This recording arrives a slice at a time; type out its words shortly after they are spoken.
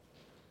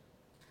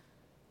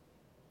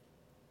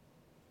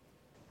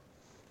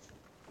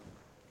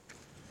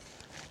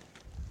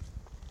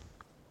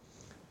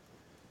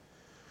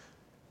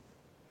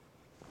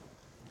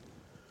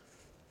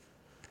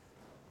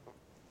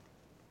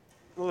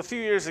Well, a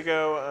few years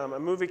ago, a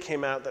movie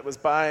came out that was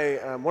by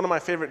one of my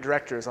favorite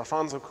directors,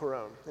 Alfonso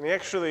Cuarón. And he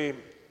actually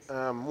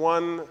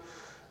won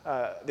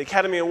the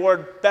Academy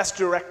Award Best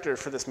Director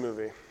for this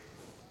movie.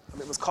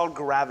 It was called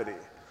Gravity.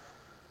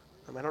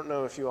 I don't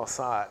know if you all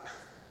saw it.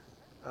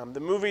 The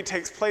movie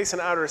takes place in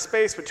outer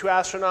space with two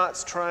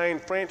astronauts trying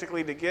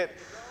frantically to get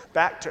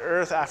back to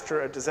Earth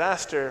after a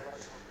disaster.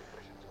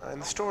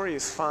 And the story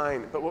is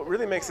fine, but what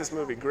really makes this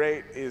movie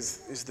great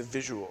is the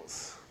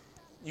visuals.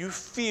 You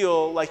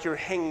feel like you're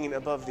hanging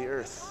above the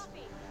earth.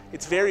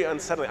 It's very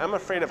unsettling. I'm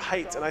afraid of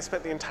heights, and I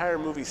spent the entire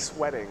movie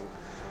sweating.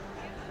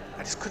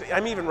 I just couldn't.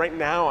 I'm even right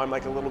now, I'm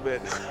like a little bit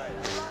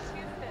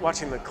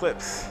watching the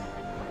clips.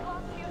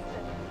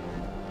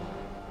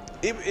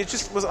 It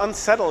just was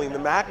unsettling, the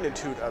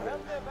magnitude of it.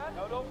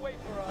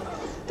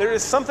 There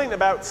is something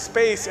about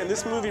space, and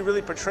this movie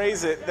really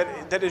portrays it,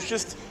 that is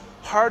just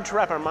hard to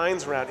wrap our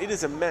minds around. It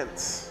is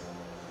immense,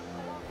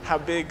 how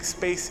big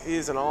space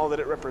is and all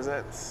that it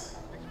represents.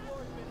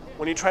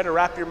 When you try to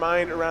wrap your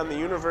mind around the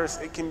universe,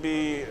 it can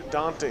be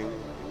daunting,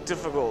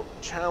 difficult,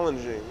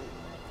 challenging.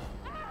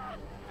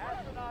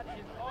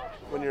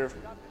 When you're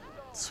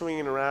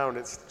swinging around,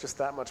 it's just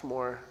that much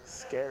more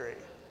scary.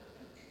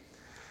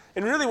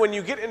 And really, when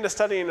you get into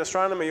studying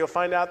astronomy, you'll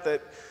find out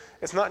that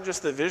it's not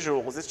just the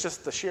visuals, it's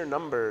just the sheer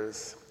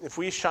numbers. If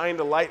we shined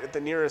a light at the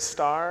nearest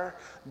star,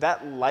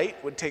 that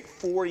light would take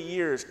 4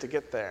 years to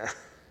get there.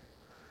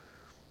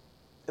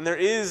 And there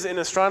is in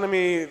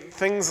astronomy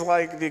things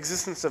like the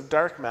existence of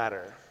dark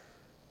matter.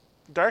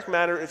 Dark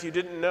matter, if you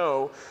didn't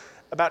know,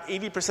 about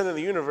 80% of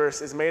the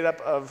universe is made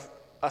up of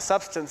a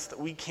substance that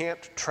we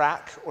can't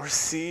track or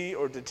see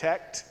or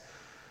detect.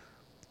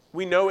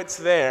 We know it's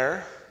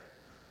there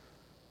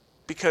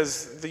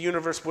because the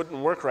universe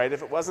wouldn't work right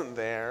if it wasn't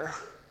there,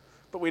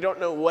 but we don't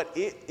know what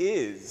it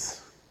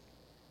is.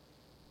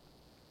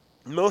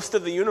 Most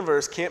of the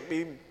universe can't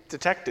be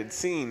detected,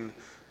 seen.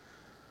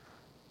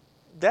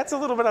 That's a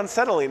little bit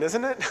unsettling,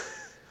 isn't it?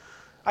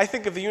 I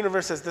think of the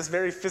universe as this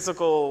very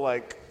physical,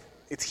 like,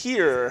 it's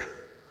here.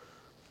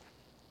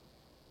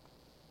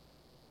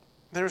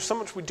 There's so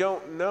much we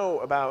don't know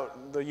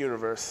about the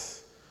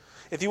universe.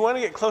 If you want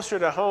to get closer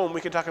to home,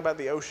 we could talk about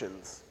the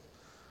oceans.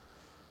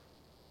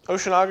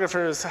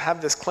 Oceanographers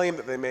have this claim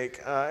that they make.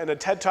 In a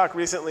TED Talk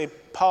recently,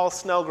 Paul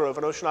Snellgrove,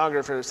 an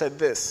oceanographer, said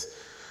this: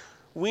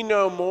 "We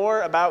know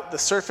more about the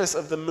surface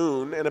of the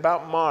moon and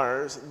about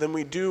Mars than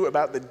we do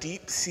about the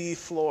deep sea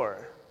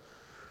floor,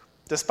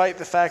 despite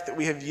the fact that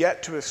we have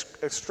yet to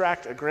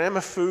extract a gram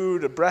of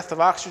food, a breath of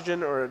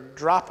oxygen, or a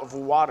drop of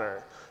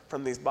water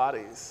from these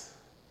bodies."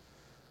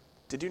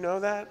 Did you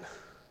know that?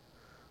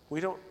 We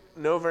don't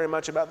know very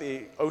much about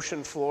the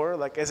ocean floor,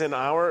 like as in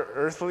our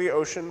earthly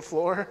ocean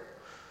floor.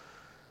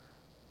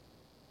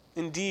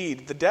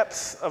 Indeed, the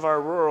depths of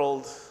our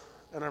world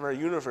and of our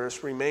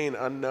universe remain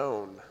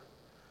unknown,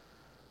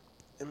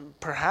 and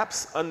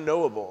perhaps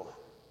unknowable,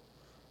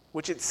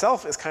 which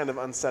itself is kind of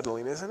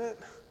unsettling, isn't it?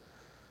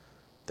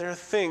 There are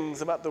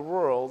things about the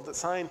world that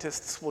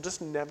scientists will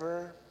just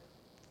never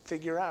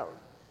figure out.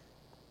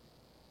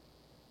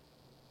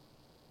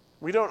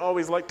 We don't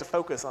always like to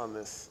focus on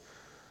this.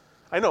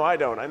 I know I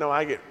don't. I know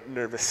I get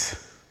nervous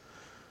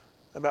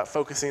about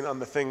focusing on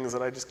the things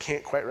that I just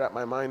can't quite wrap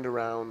my mind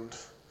around.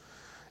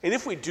 And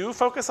if we do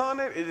focus on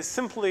it, it is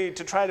simply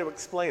to try to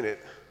explain it.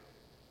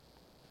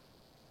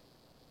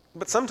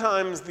 But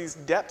sometimes these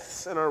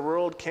depths in our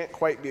world can't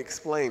quite be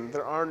explained.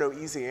 There are no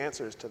easy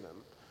answers to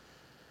them.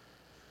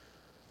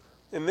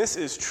 And this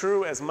is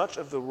true as much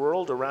of the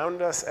world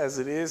around us as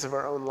it is of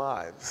our own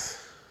lives.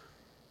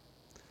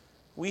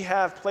 We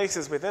have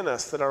places within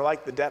us that are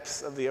like the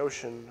depths of the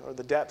ocean or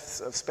the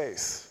depths of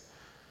space.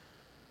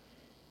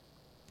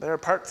 There are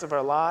parts of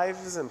our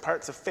lives and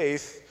parts of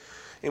faith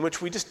in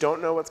which we just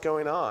don't know what's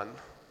going on.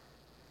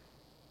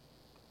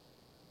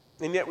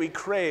 And yet we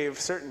crave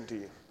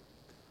certainty.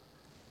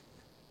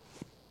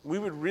 We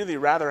would really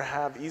rather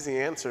have easy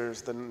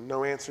answers than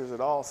no answers at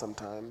all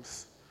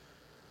sometimes.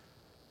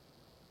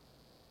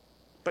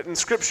 But in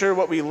Scripture,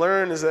 what we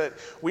learn is that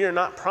we are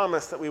not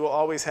promised that we will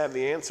always have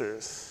the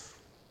answers.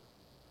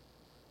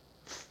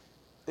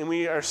 And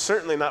we are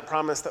certainly not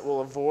promised that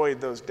we'll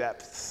avoid those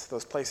depths,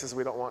 those places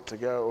we don't want to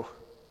go.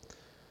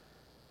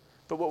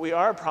 But what we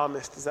are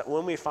promised is that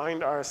when we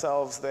find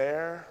ourselves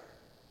there,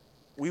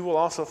 we will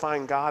also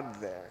find God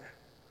there.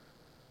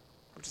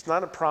 Which is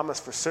not a promise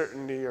for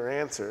certainty or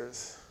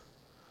answers,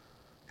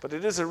 but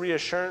it is a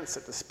reassurance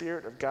that the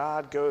Spirit of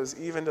God goes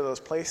even to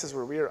those places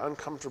where we are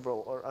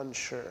uncomfortable or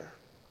unsure.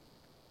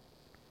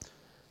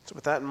 So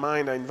with that in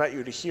mind, I invite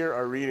you to hear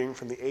our reading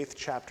from the 8th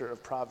chapter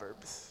of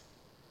Proverbs.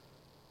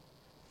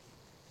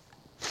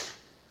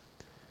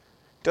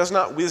 Does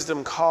not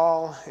wisdom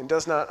call, and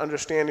does not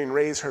understanding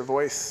raise her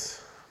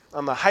voice?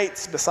 On the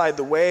heights beside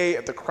the way,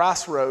 at the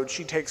crossroad,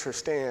 she takes her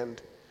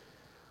stand.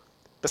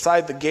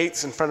 Beside the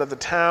gates in front of the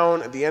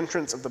town, at the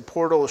entrance of the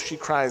portal, she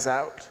cries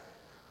out.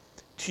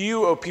 To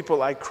you, O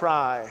people, I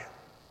cry,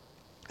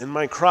 and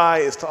my cry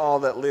is to all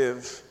that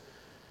live.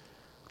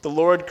 The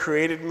Lord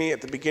created me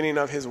at the beginning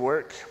of his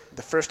work,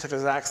 the first of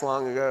his acts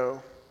long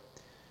ago.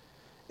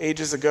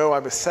 Ages ago I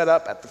was set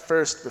up at the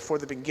first before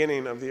the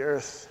beginning of the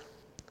earth.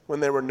 When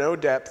there were no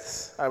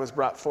depths, I was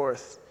brought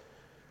forth.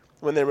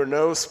 When there were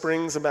no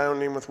springs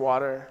abounding with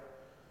water,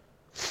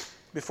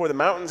 before the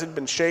mountains had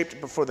been shaped,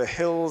 before the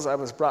hills I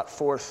was brought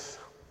forth.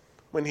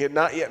 When he had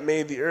not yet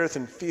made the earth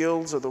and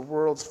fields or the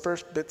world's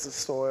first bits of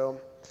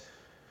soil.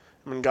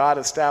 When God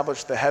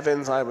established the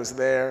heavens, I was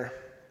there.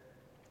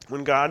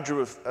 When God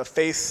drew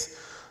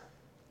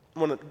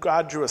when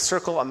God drew a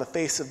circle on the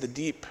face of the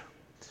deep.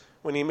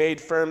 When he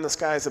made firm the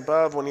skies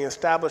above. When he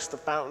established the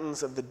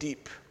fountains of the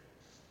deep.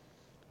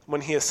 When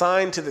he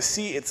assigned to the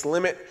sea its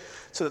limit,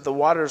 so that the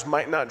waters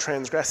might not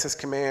transgress his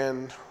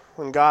command.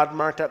 When God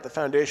marked out the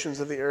foundations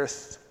of the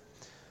earth,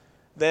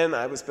 then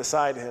I was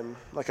beside him,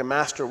 like a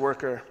master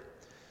worker,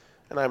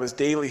 and I was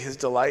daily his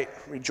delight,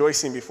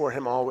 rejoicing before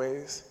him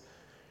always,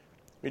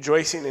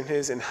 rejoicing in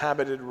his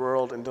inhabited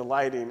world and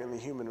delighting in the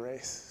human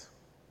race.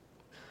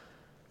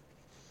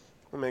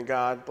 And may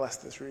God bless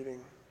this reading.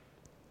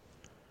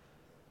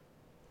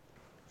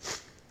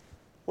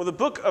 Well, the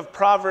book of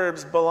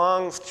Proverbs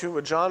belongs to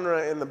a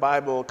genre in the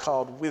Bible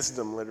called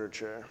wisdom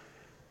literature.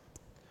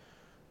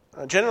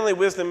 Generally,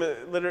 wisdom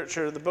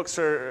literature, the books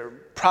are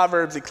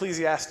Proverbs,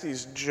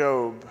 Ecclesiastes,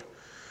 Job.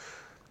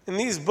 And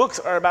these books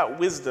are about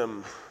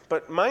wisdom,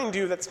 but mind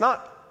you, that's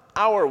not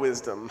our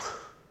wisdom.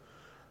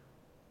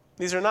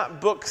 These are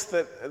not books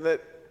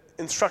that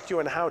instruct you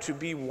on how to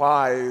be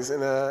wise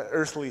in an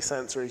earthly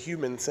sense or a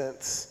human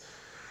sense.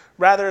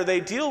 Rather, they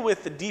deal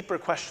with the deeper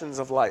questions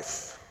of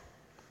life,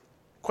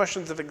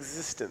 questions of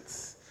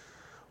existence,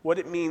 what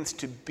it means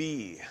to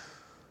be,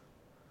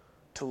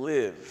 to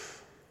live.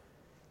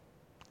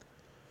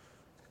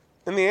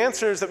 And the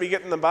answers that we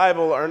get in the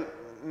Bible are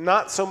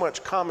not so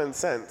much common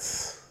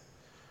sense.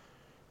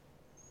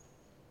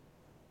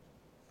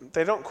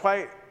 They don't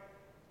quite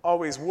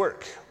always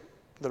work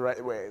the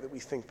right way that we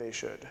think they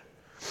should.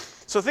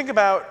 So think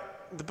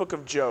about the book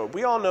of Job.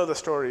 We all know the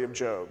story of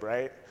Job,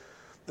 right?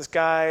 This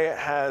guy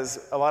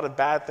has a lot of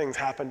bad things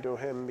happen to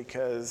him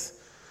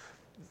because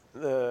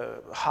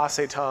the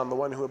Ha-Satan, the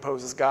one who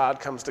opposes God,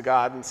 comes to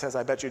God and says,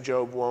 I bet you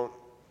Job will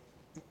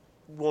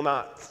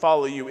not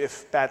follow you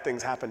if bad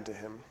things happen to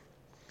him.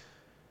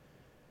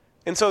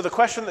 And so the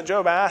question that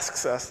Job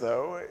asks us,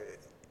 though,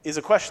 is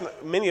a question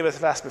that many of us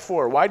have asked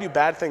before. Why do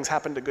bad things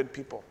happen to good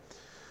people?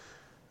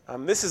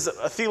 This is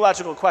a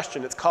theological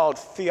question. It's called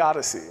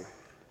theodicy.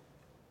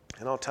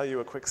 And I'll tell you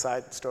a quick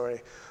side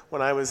story.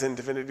 When I was in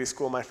divinity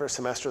school my first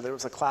semester, there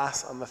was a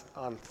class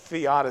on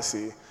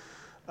theodicy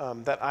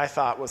that I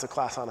thought was a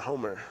class on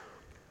Homer.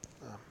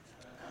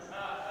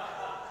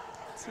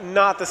 It's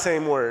not the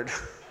same word.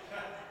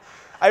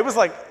 I was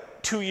like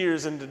 2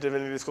 years into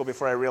divinity school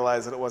before I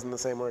realized that it wasn't the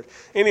same word.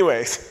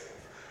 Anyways,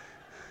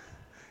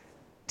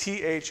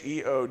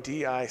 Theodicy.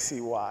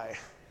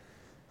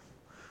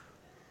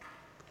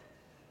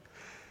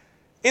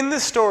 In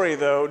this story,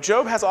 though,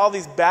 Job has all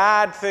these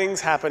bad things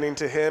happening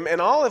to him,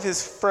 and all of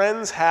his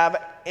friends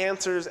have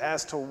answers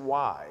as to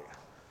why.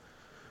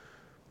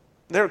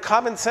 There are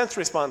common sense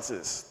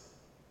responses.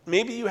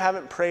 Maybe you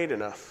haven't prayed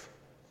enough.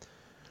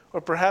 Or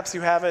perhaps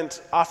you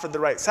haven't offered the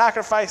right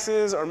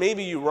sacrifices, or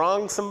maybe you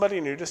wronged somebody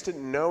and you just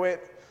didn't know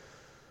it.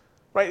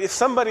 Right? If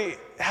somebody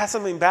has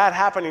something bad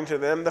happening to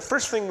them, the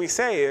first thing we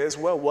say is,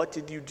 well, what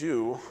did you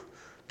do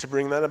to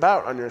bring that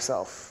about on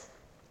yourself?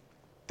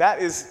 That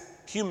is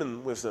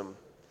human wisdom.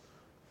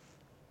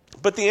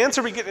 But the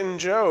answer we get in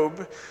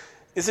Job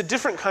is a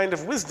different kind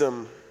of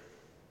wisdom.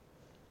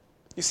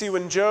 You see,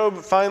 when Job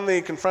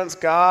finally confronts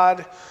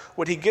God,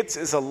 what he gets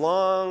is a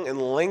long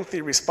and lengthy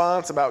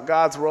response about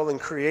God's role in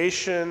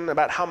creation,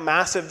 about how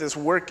massive this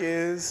work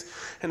is,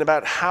 and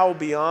about how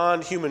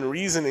beyond human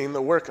reasoning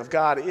the work of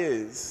God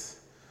is.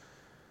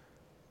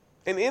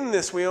 And in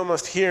this, we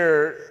almost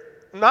hear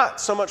not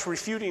so much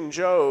refuting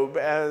Job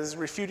as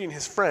refuting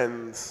his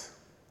friends.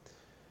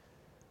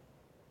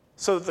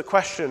 So the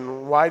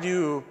question, why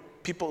do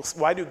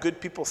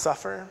good people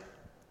suffer?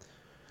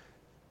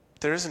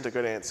 There isn't a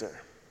good answer.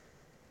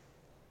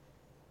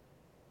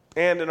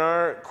 And in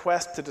our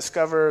quest to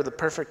discover the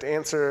perfect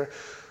answer,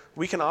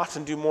 we can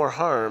often do more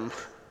harm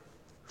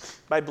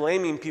by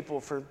blaming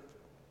people for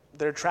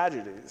their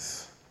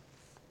tragedies.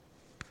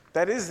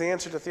 That is the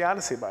answer to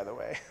theodicy, by the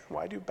way.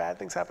 Why do bad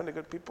things happen to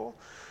good people?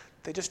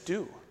 They just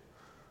do.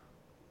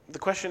 The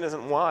question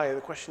isn't why,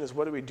 the question is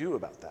what do we do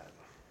about that?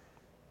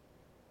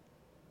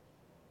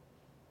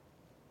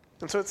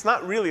 And so it's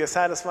not really a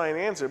satisfying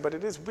answer, but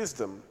it is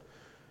wisdom.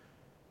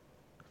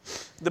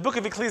 The book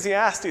of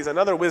Ecclesiastes,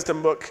 another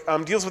wisdom book,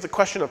 deals with the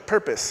question of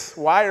purpose.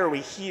 Why are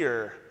we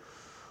here?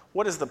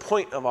 What is the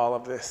point of all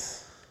of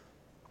this?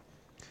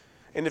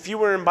 And if you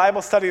were in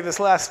Bible study this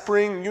last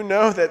spring, you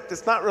know that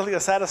it's not really a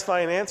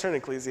satisfying answer in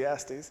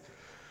Ecclesiastes.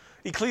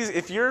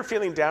 If you're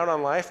feeling down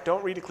on life,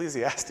 don't read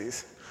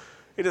Ecclesiastes.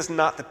 It is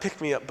not the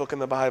pick-me-up book in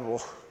the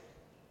Bible.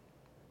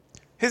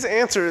 His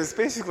answer is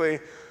basically,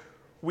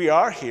 we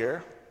are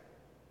here.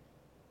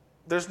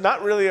 There's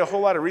not really a whole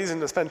lot of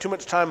reason to spend too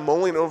much time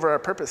mulling over our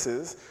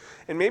purposes,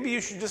 and maybe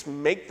you should just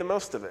make the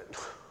most of it.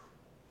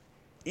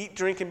 Eat,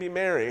 drink, and be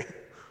merry.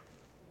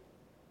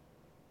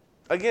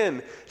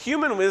 Again,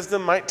 human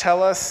wisdom might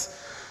tell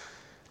us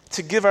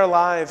to give our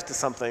lives to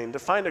something, to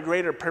find a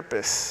greater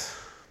purpose.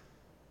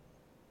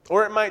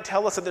 Or it might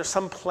tell us that there's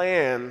some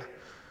plan,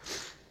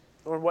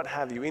 or what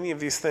have you, any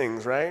of these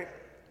things, right?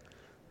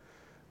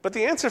 But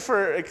the answer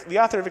for the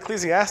author of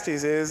Ecclesiastes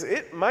is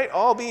it might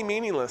all be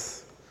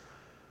meaningless.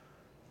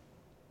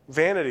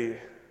 Vanity,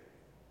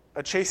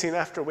 a chasing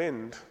after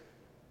wind.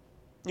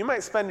 You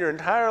might spend your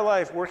entire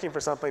life working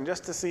for something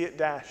just to see it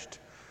dashed.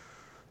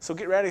 So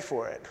get ready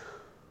for it.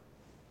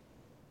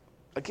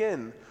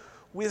 Again,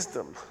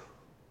 wisdom.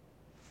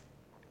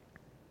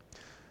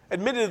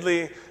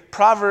 Admittedly,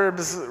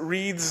 Proverbs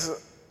reads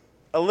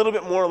a little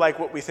bit more like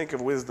what we think of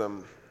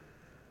wisdom.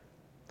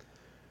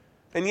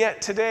 And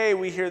yet today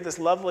we hear this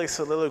lovely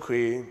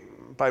soliloquy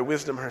by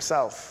wisdom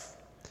herself.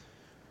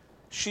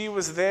 She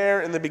was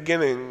there in the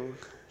beginning.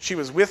 She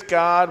was with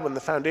God when the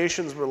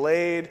foundations were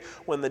laid,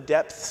 when the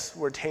depths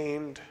were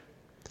tamed.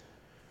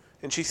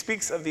 And she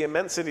speaks of the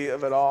immensity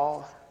of it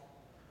all.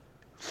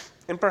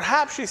 And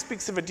perhaps she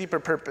speaks of a deeper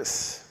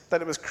purpose,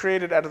 that it was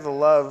created out of the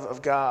love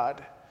of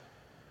God.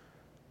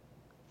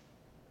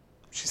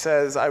 She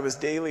says, I was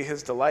daily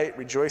his delight,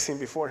 rejoicing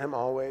before him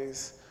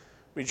always,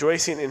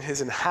 rejoicing in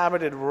his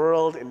inhabited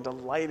world and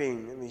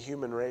delighting in the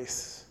human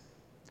race.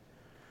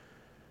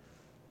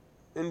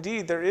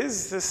 Indeed, there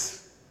is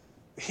this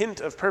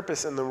hint of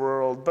purpose in the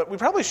world, but we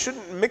probably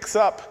shouldn't mix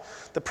up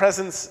the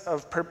presence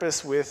of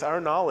purpose with our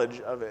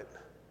knowledge of it.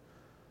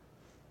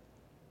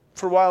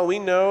 For while we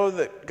know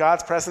that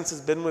God's presence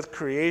has been with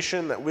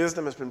creation, that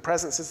wisdom has been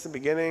present since the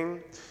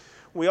beginning,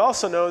 we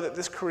also know that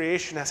this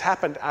creation has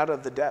happened out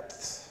of the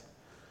depths,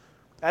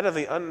 out of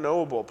the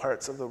unknowable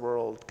parts of the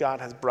world. God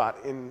has brought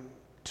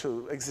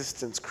into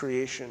existence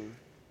creation.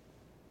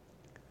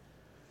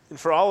 And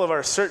for all of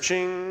our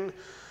searching,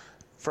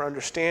 for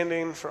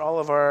understanding, for all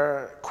of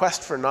our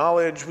quest for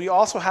knowledge, we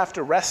also have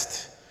to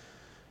rest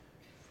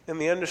in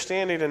the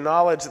understanding and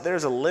knowledge that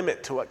there's a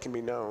limit to what can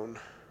be known.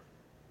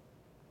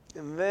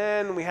 And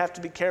then we have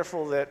to be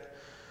careful that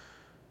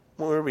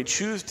when we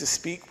choose to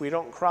speak, we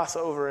don't cross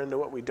over into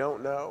what we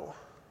don't know.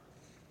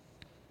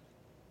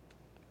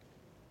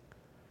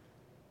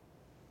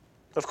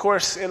 Of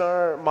course, in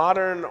our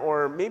modern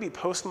or maybe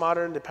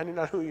postmodern, depending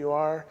on who you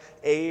are,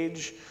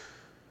 age,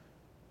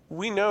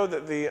 we know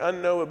that the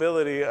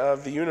unknowability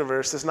of the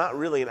universe is not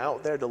really an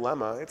out there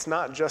dilemma. It's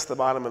not just the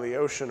bottom of the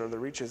ocean or the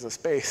reaches of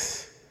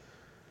space.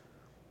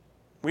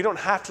 We don't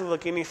have to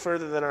look any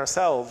further than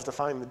ourselves to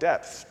find the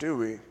depth, do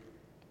we?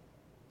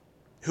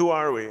 Who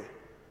are we?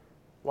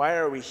 Why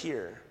are we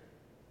here?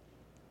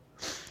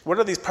 What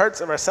are these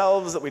parts of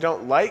ourselves that we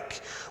don't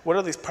like? What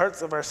are these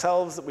parts of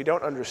ourselves that we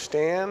don't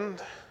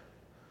understand?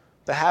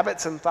 The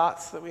habits and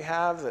thoughts that we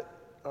have that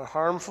are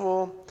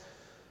harmful,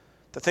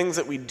 the things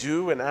that we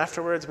do, and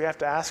afterwards we have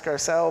to ask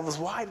ourselves,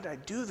 why did I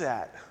do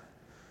that?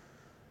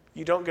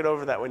 You don't get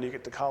over that when you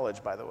get to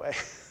college, by the way.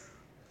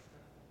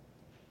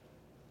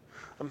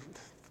 I'm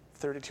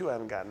 32, I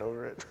haven't gotten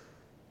over it.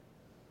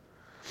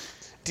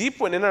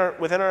 Deep within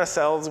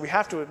ourselves, we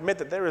have to admit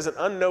that there is an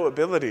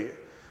unknowability,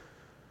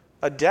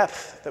 a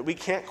depth that we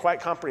can't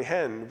quite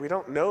comprehend. We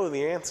don't know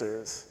the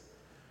answers.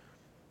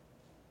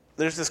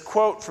 There's this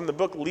quote from the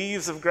book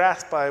Leaves of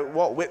Grass by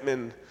Walt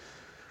Whitman.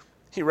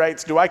 He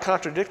writes, "Do I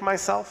contradict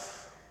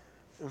myself?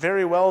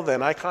 Very well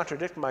then, I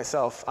contradict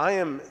myself. I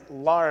am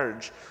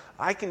large.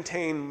 I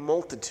contain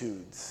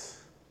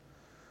multitudes."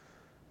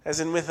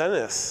 As in within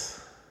us,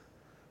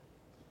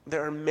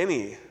 there are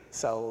many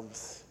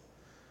selves,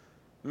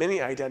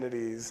 many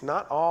identities,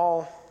 not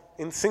all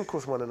in sync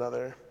with one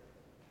another.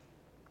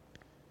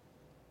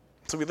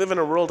 So we live in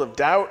a world of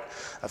doubt,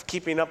 of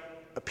keeping up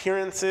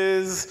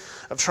appearances,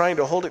 of trying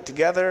to hold it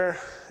together,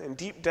 and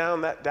deep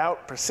down that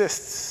doubt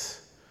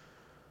persists.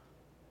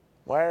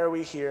 Why are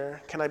we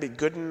here? Can I be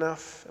good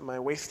enough? Am I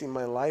wasting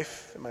my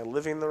life? Am I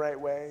living the right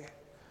way?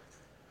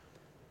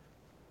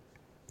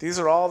 These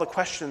are all the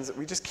questions that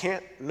we just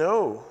can't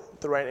know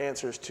the right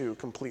answers to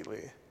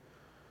completely.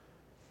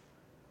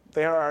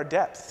 They are our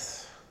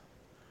depths,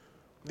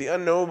 the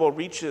unknowable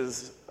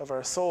reaches of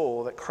our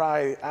soul that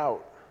cry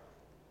out.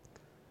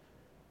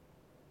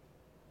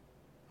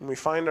 And we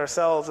find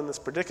ourselves in this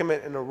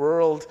predicament in a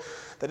world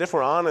that, if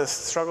we're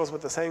honest, struggles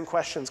with the same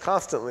questions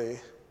constantly.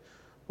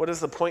 What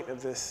is the point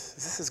of this?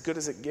 Is this as good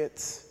as it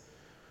gets?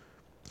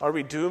 Are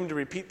we doomed to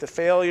repeat the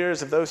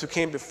failures of those who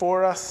came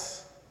before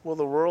us? Will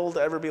the world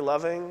ever be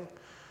loving?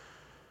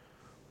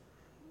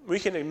 We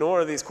can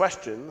ignore these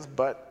questions,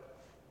 but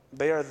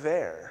they are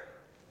there.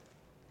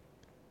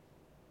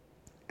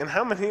 And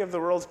how many of the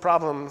world's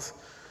problems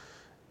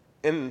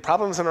in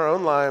our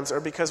own lives are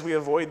because we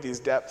avoid these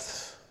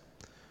depths,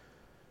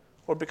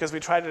 or because we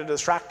try to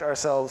distract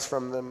ourselves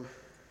from them?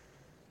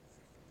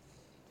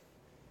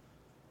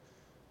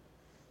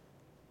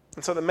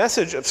 And so the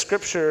message of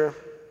Scripture,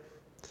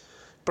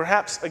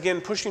 perhaps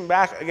again pushing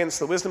back against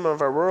the wisdom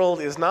of our world,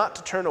 is not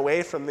to turn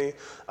away from the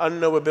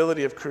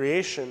unknowability of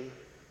creation,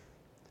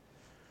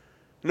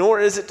 nor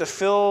is it to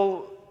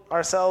fill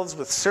ourselves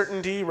with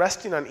certainty,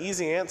 resting on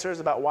easy answers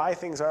about why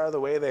things are the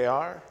way they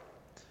are.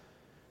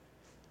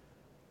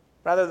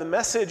 Rather, the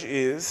message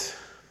is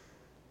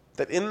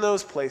that in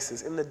those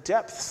places, in the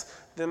depths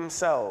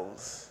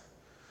themselves,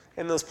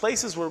 in those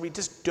places where we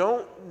just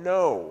don't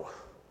know,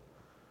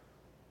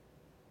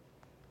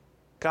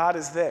 God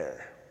is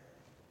there.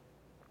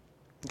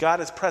 God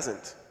is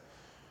present.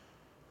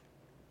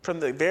 From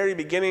the very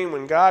beginning,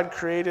 when God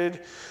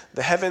created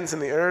the heavens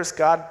and the earth,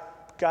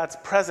 God's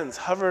presence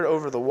hovered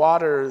over the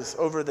waters,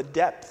 over the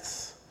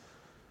depths,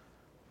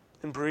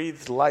 and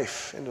breathed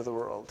life into the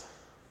world.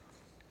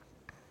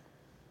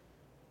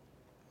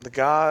 The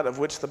God of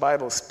which the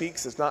Bible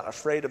speaks is not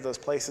afraid of those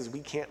places we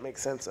can't make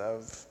sense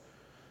of.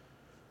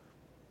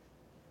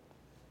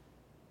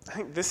 I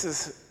think this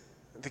is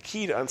the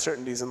key to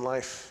uncertainties in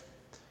life.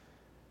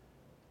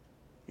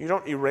 You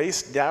don't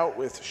erase doubt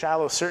with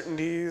shallow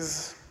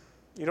certainties.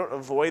 You don't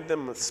avoid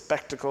them with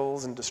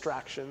spectacles and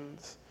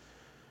distractions.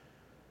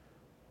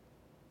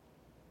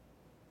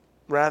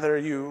 Rather,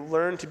 you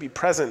learn to be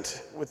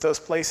present with those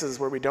places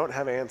where we don't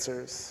have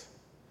answers,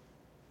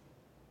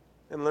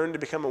 and learn to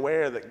become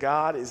aware that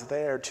God is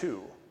there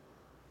too.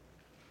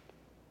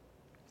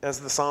 As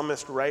the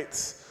psalmist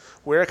writes,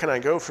 "Where can I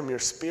go from your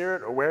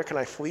spirit, or where can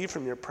I flee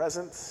from your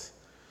presence?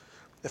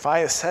 If I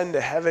ascend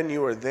to heaven,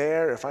 you are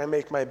there. If I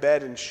make my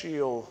bed in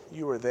Sheol,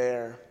 you are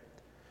there."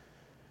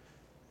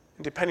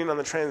 And depending on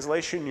the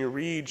translation you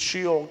read,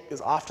 Sheol is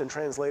often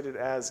translated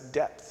as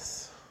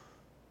depths.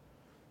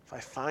 If I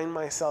find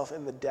myself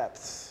in the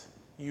depths,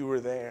 you are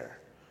there.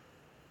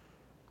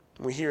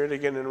 We hear it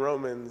again in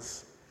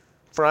Romans.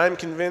 "For I am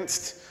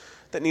convinced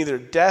that neither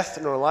death,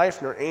 nor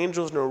life, nor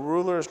angels, nor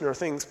rulers, nor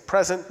things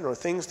present, nor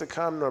things to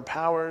come, nor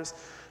powers,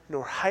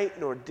 nor height,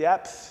 nor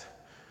depth,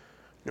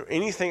 nor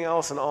anything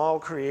else in all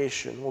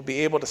creation will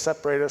be able to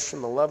separate us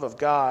from the love of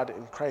God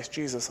in Christ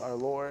Jesus our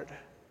Lord."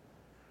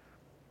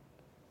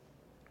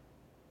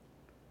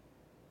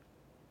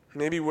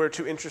 Maybe we're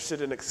too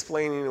interested in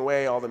explaining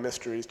away all the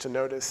mysteries to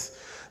notice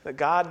that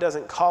God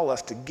doesn't call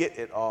us to get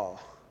it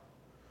all.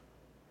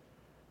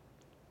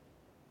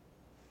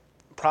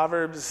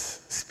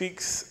 Proverbs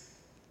speaks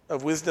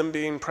of wisdom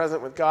being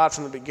present with God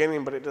from the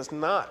beginning, but it does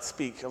not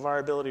speak of our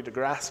ability to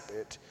grasp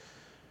it.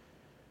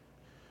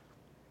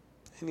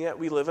 And yet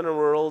we live in a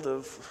world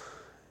of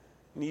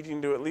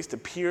needing to at least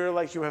appear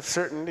like you have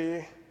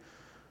certainty,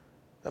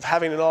 of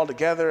having it all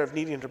together, of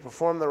needing to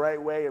perform the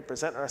right way or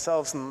present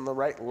ourselves in the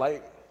right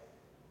light.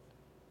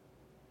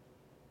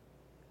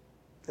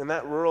 In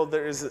that world,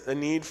 there is a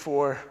need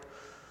for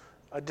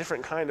a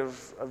different kind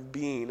of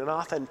being, an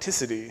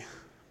authenticity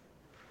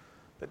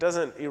that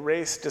doesn't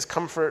erase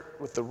discomfort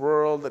with the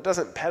world, that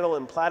doesn't peddle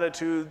in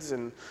platitudes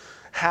and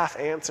half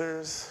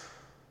answers,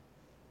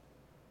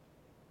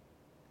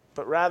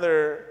 but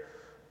rather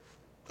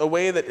a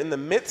way that in the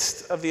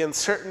midst of the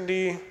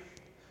uncertainty,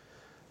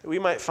 that we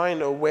might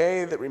find a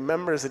way that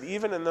remembers that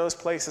even in those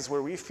places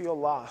where we feel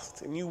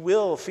lost, and you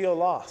will feel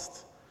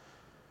lost,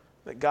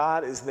 that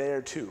God is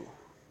there too.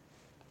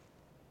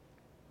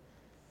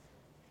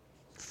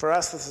 For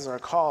us, this is our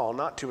call,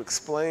 not to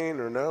explain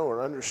or know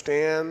or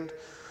understand,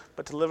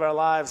 but to live our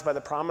lives by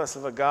the promise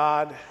of a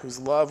God whose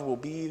love will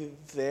be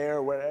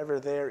there wherever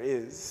there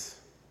is.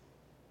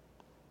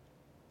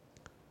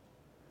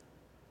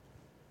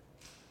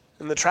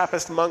 And the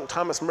Trappist monk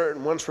Thomas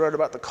Merton once wrote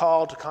about the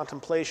call to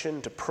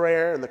contemplation, to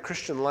prayer, and the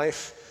Christian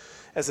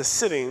life as a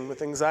sitting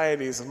with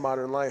anxieties of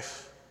modern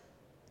life.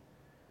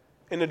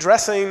 In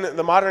addressing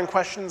the modern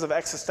questions of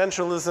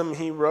existentialism,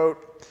 he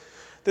wrote,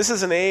 "This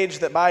is an age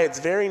that by its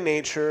very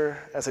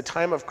nature, as a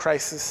time of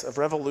crisis, of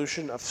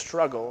revolution, of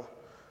struggle,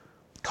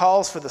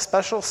 calls for the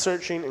special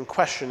searching and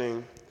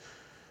questioning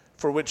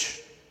for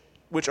which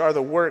are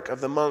the work of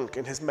the monk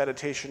in his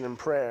meditation and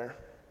prayer.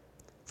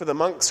 For the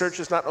monk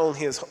searches not only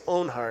his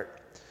own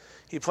heart,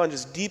 he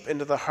plunges deep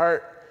into the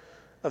heart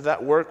of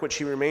that work which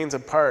he remains a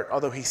part,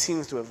 although he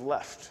seems to have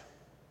left.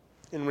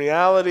 In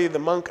reality, the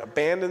monk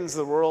abandons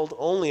the world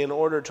only in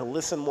order to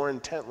listen more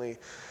intently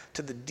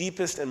to the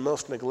deepest and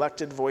most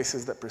neglected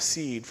voices that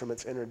proceed from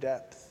its inner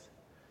depth."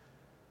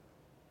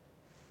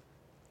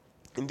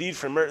 Indeed,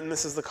 for Merton,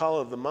 this is the call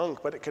of the monk,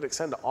 but it could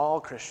extend to all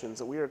Christians,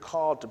 that we are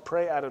called to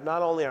pray out of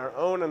not only our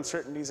own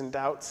uncertainties and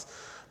doubts,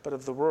 but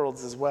of the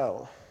world's as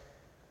well.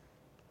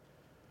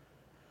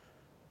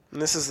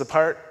 And this is the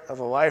part of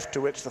the life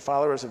to which the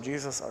followers of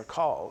Jesus are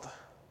called.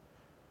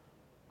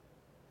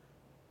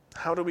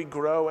 How do we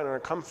grow in our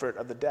comfort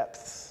of the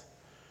depths?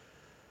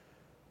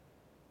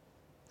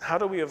 How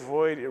do we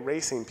avoid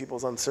erasing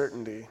people's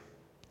uncertainty?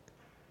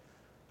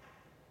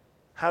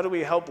 How do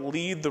we help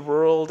lead the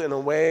world in a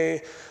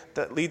way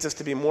that leads us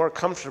to be more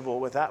comfortable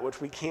with that which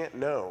we can't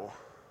know,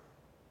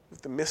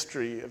 with the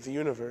mystery of the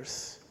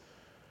universe?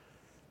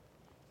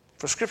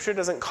 For Scripture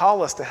doesn't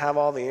call us to have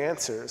all the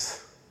answers,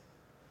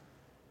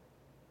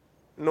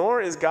 nor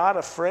is God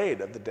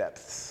afraid of the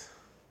depths,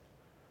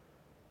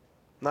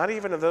 not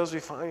even of those we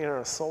find in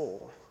our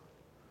soul.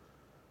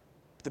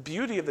 The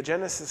beauty of the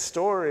Genesis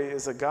story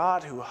is a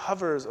God who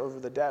hovers over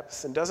the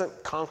depths and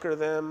doesn't conquer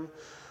them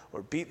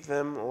or beat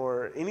them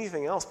or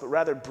anything else, but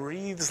rather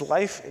breathes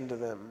life into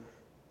them.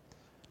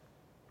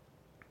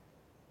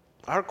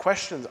 our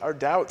questions, our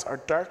doubts, our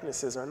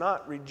darknesses are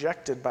not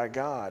rejected by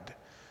God.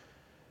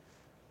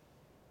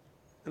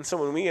 And so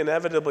when we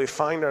inevitably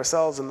find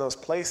ourselves in those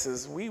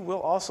places, we will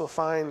also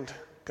find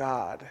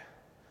God,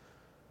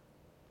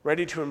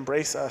 ready to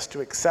embrace us,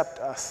 to accept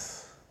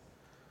us,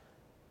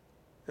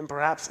 and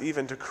perhaps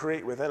even to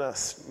create within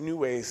us new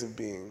ways of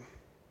being.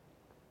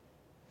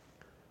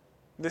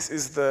 This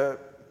is the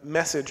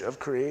message of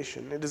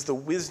creation. It is the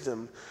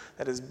wisdom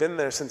that has been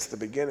there since the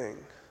beginning.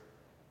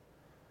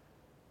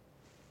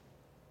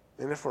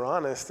 And if we're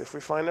honest, if we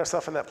find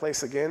ourselves in that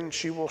place again,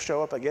 she will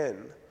show up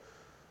again.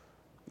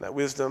 That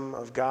wisdom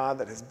of God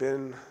that has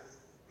been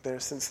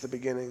there since the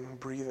beginning,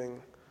 breathing,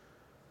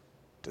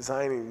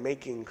 designing,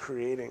 making,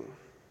 creating.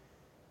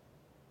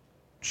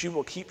 She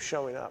will keep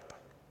showing up.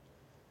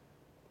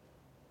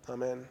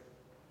 Amen.